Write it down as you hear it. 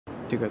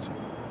ঠিক আছে।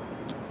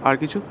 আর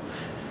কিছু?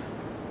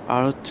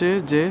 আর হচ্ছে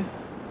যে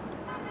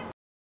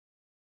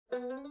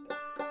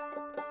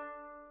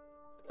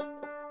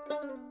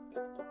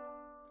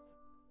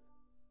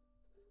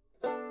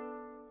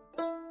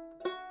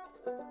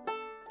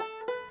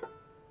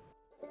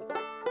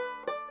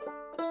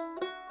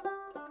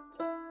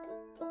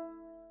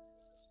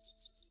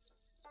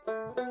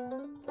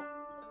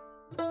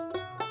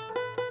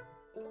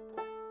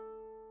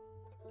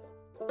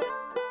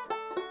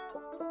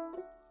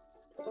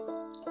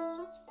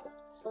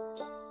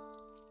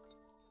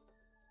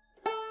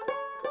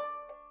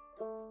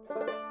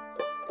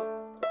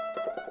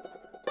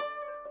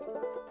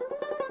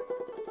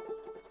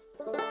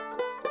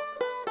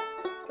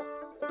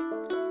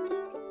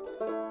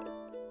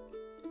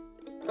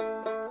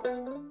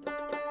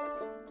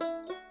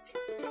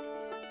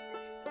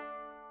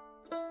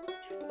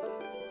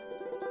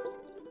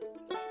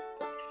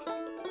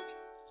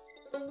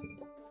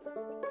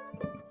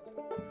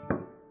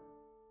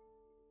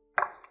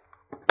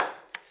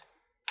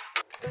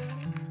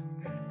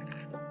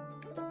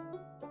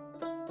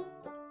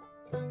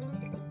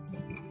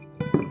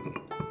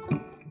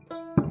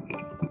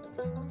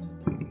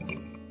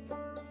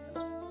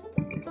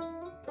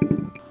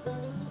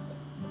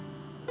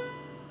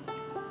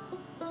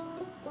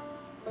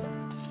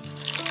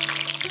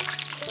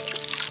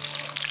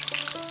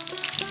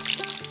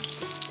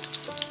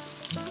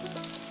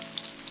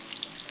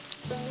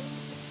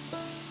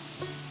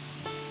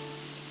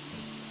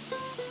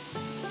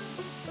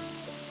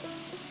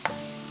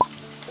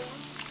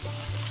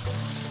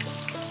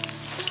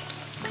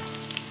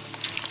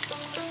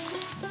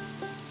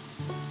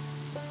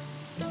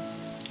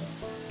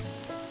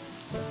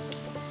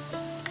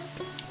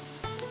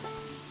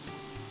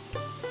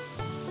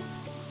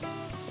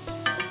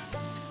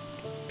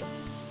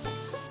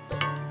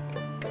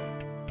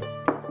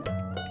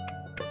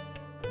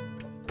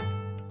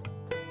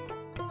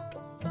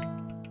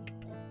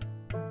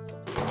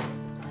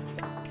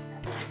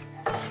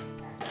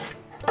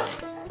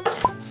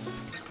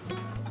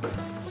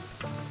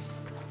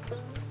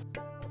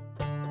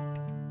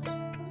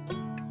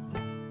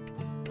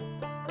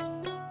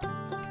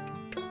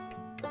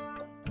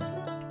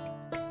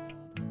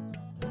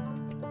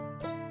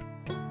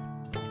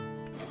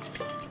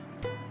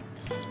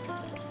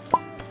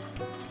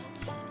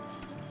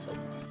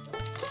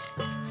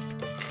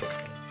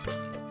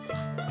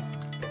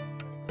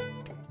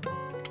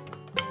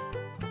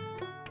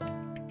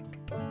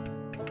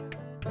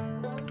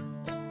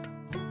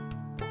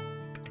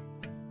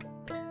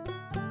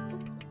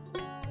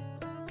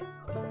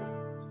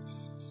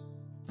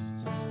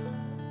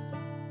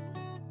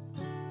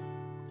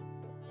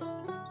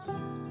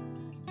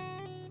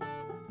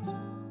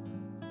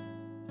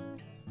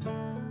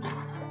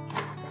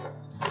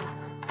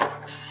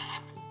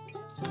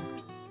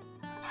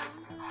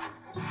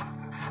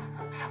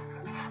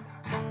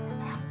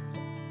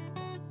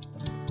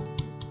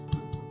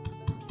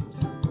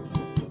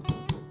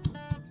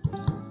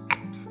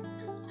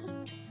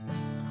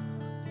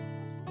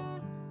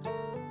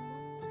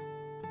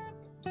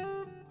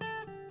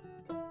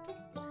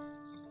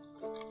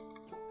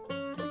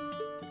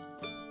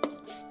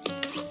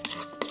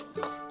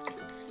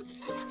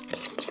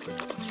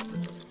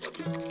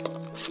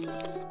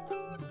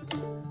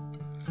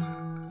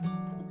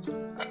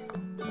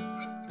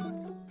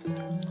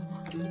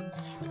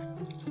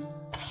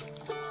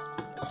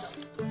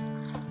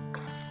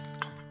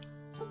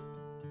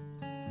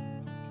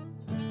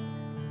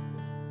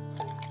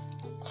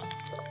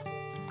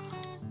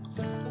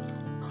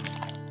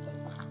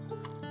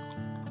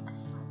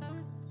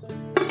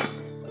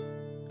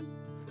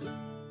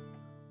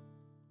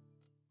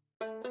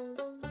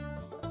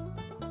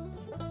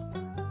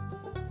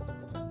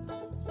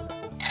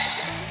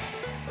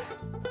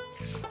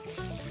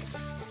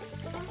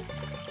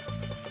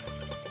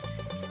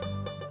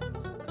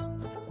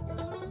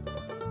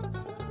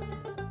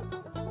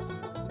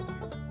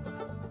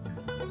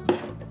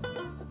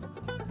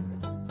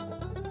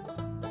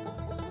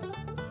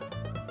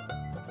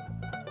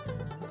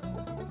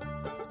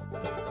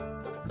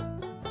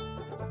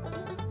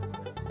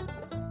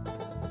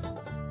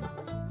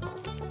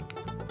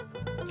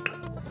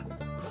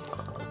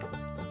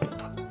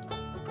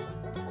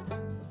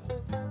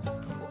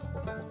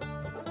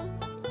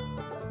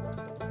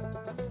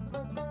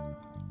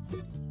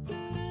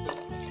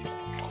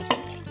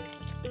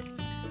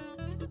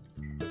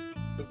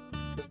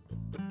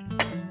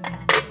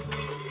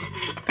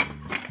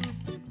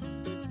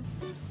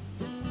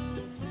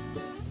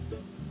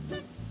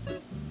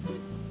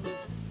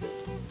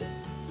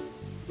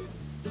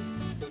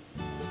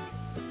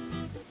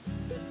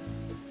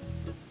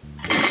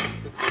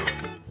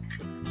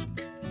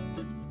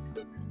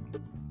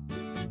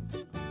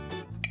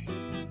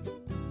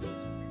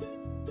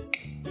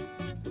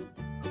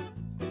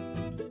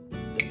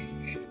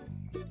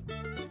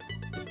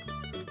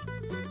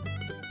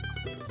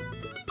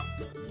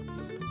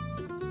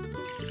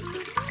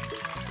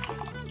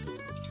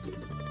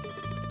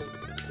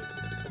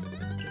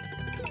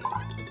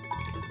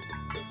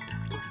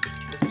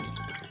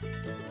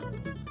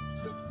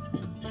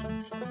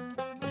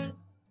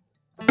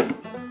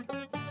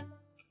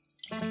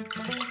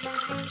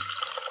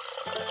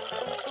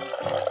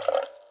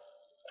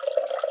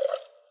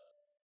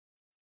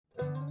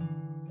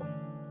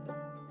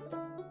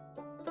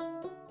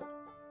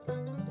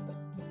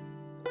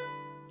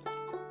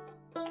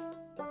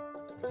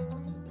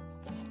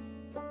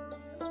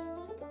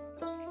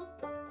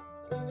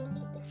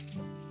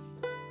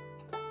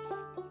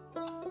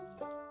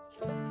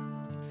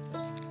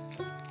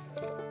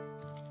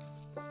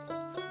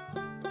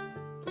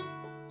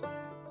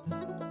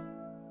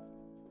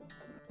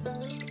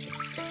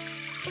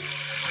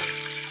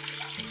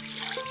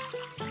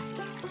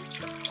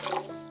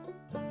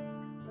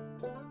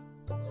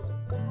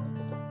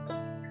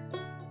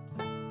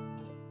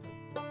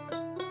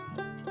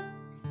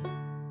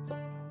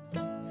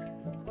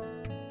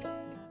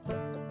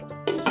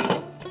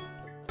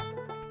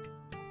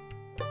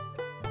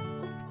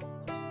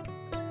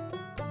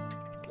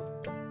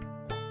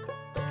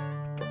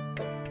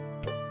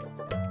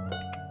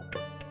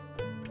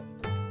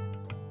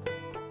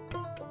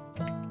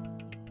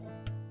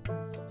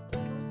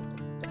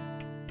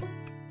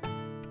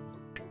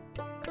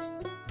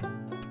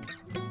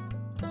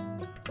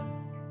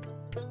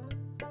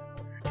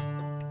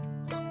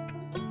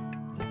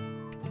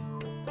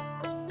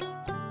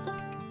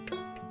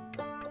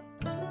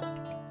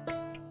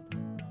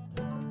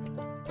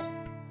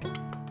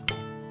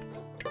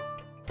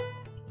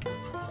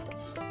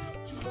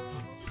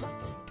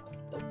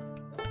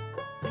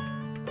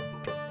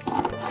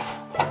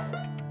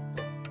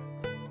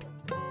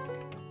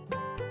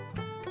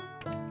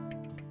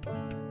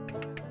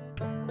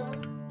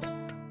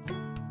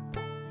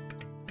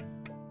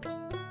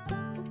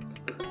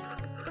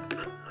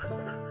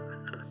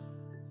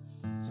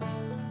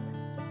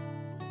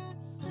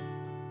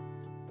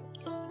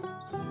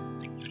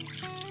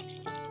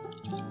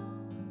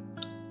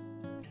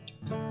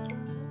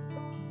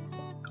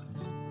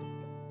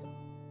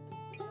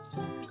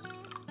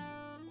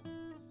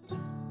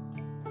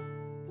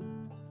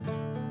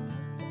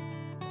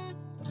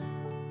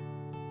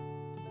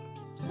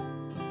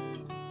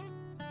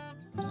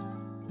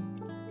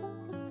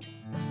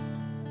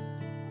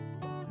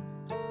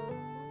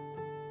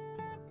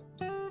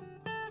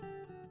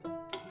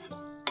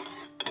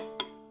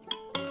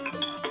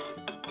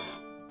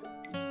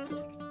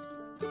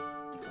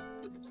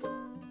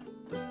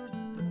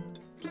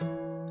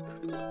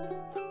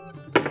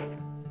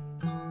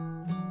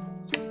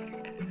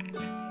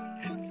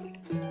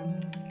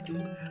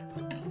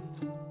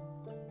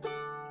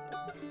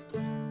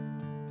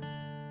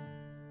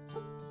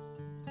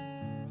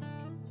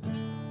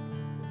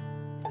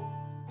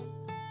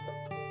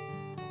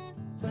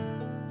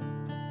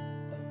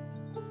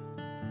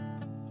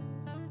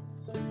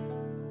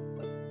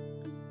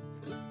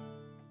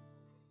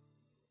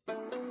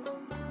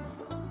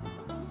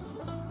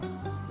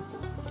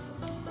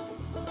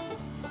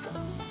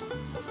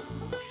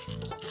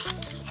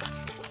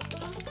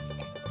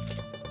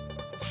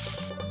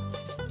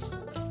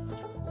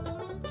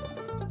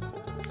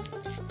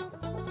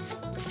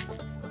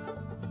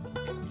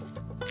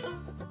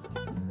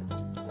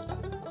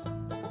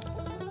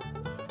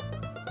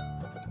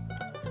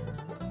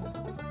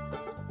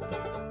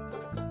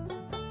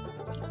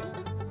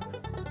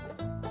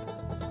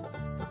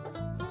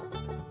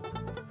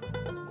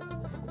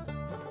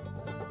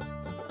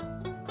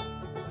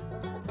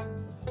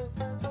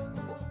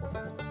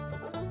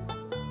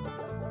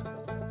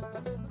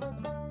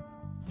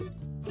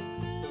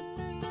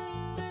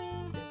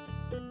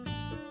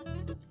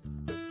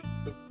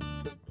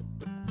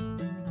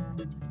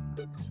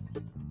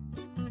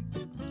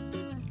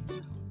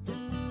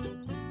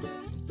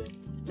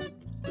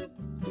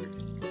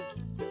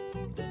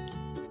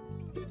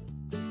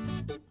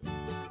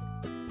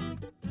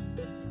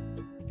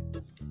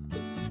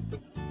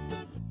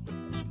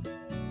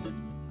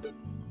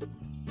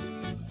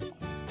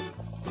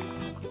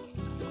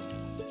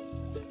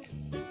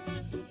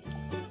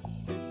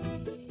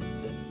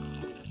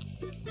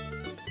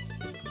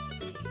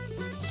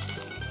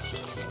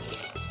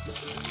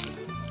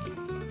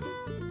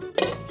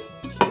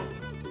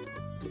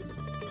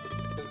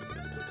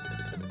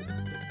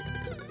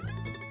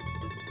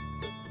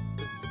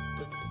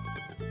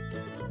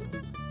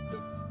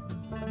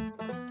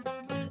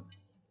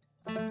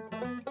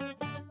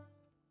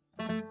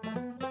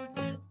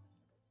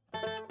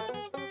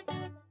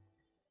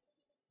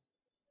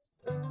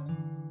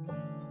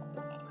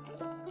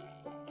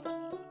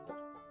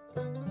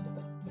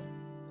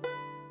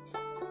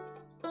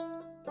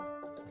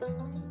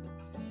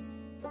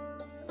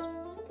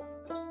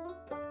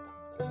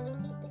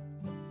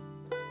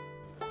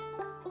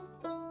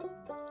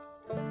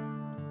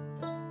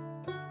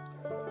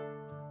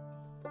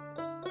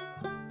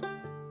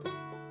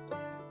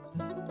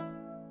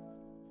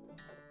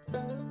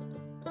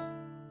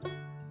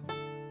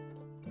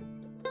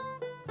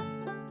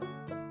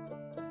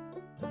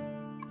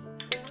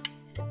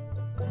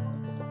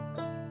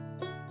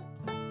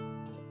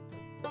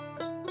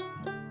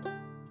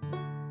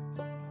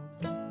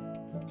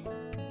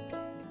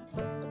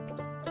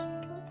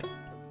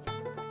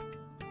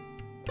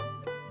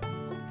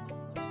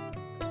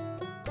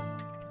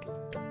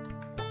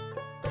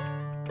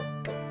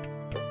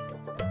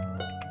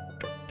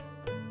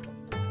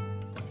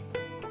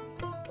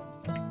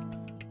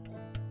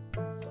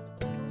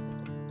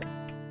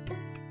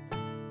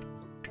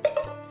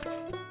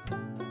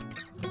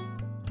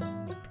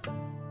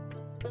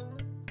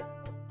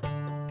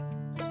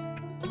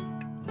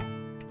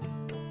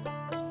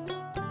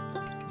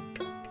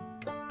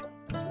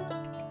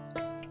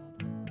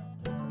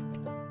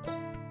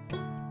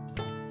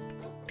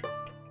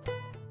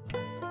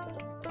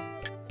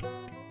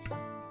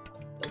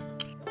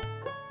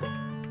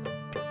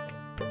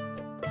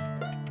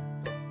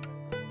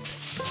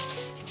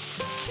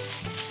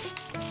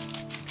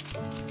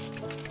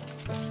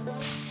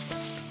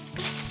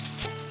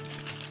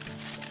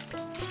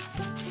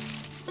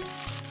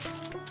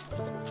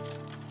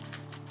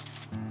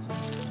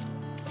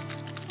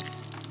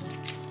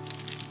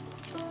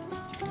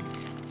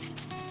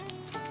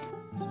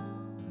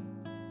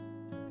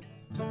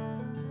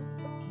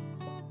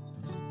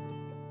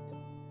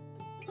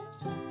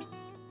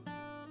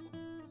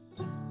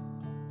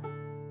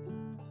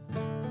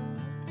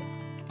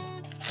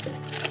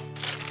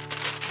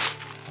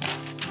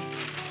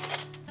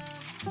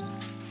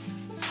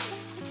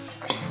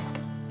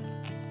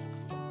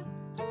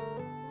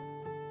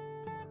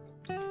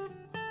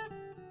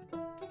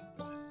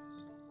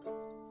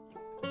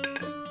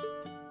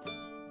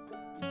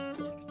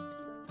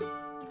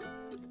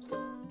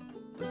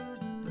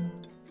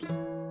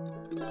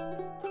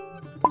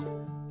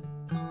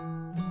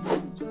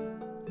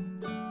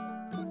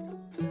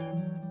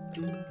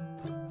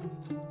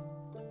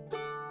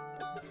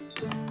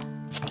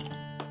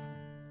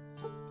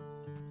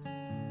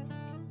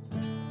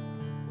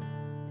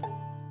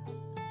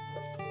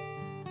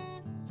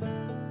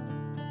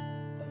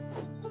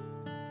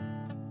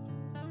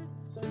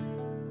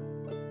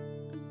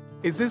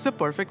Is this a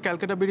perfect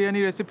Calcutta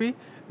biryani recipe?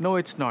 No,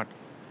 it's not.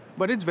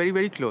 But it's very,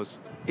 very close.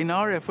 In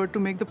our effort to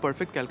make the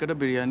perfect Calcutta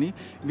biryani,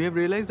 we have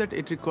realized that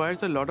it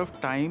requires a lot of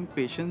time,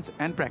 patience,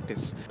 and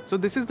practice. So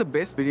this is the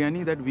best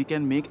biryani that we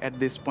can make at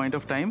this point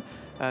of time.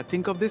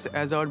 Think of this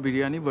as our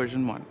biryani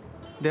version 1.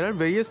 There are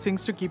various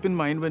things to keep in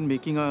mind when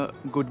making a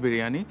good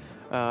biryani.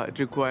 It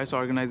requires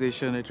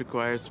organization, it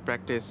requires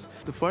practice.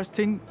 The first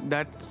thing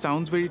that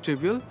sounds very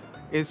trivial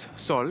is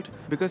salt,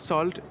 because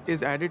salt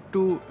is added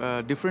to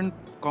different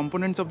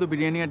components of the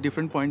biryani at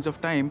different points of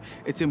time.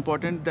 It's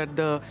important that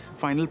the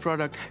final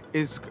product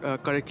is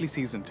correctly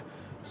seasoned.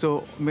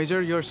 So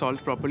measure your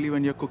salt properly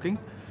when you're cooking.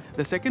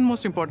 The second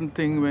most important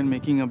thing when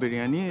making a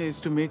biryani is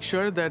to make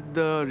sure that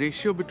the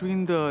ratio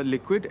between the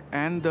liquid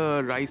and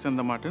the rice and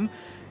the mutton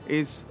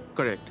is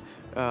correct.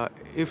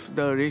 If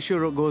the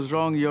ratio goes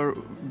wrong, your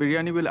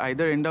biryani will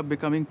either end up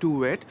becoming too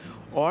wet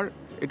or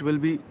it will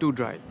be too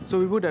dry. So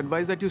we would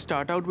advise that you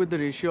start out with the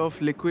ratio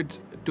of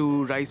liquids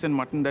to rice and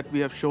mutton that we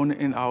have shown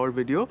in our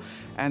video,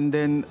 and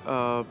then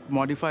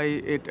modify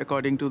it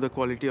according to the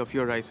quality of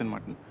your rice and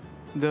mutton.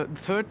 The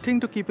third thing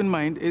to keep in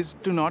mind is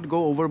to not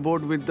go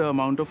overboard with the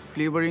amount of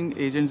flavoring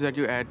agents that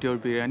you add to your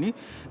biryani.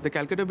 The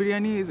Calcutta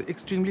biryani is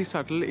extremely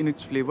subtle in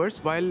its flavors.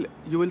 While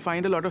you will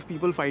find a lot of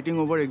people fighting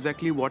over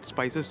exactly what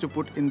spices to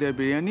put in their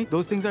biryani,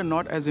 those things are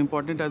not as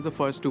important as the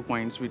first 2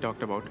 points we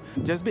talked about.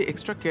 Just be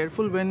extra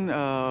careful when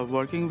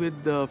working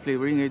with the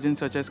flavoring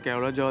agents such as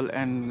Kaura Jal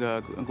and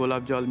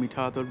Golab Jal,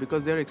 Meetha Atar,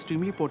 because they are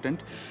extremely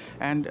potent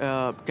and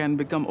can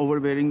become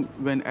overbearing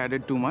when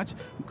added too much.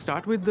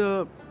 Start with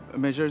the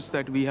measures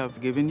that we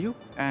have given you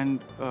and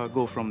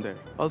go from there.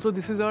 Also,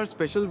 this is our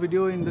special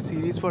video in the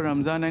series for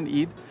Ramzan and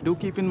Eid. Do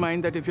keep in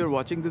mind that if you're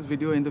watching this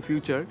video in the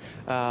future,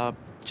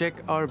 check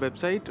our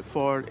website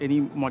for any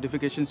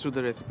modifications to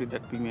the recipe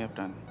that we may have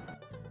done.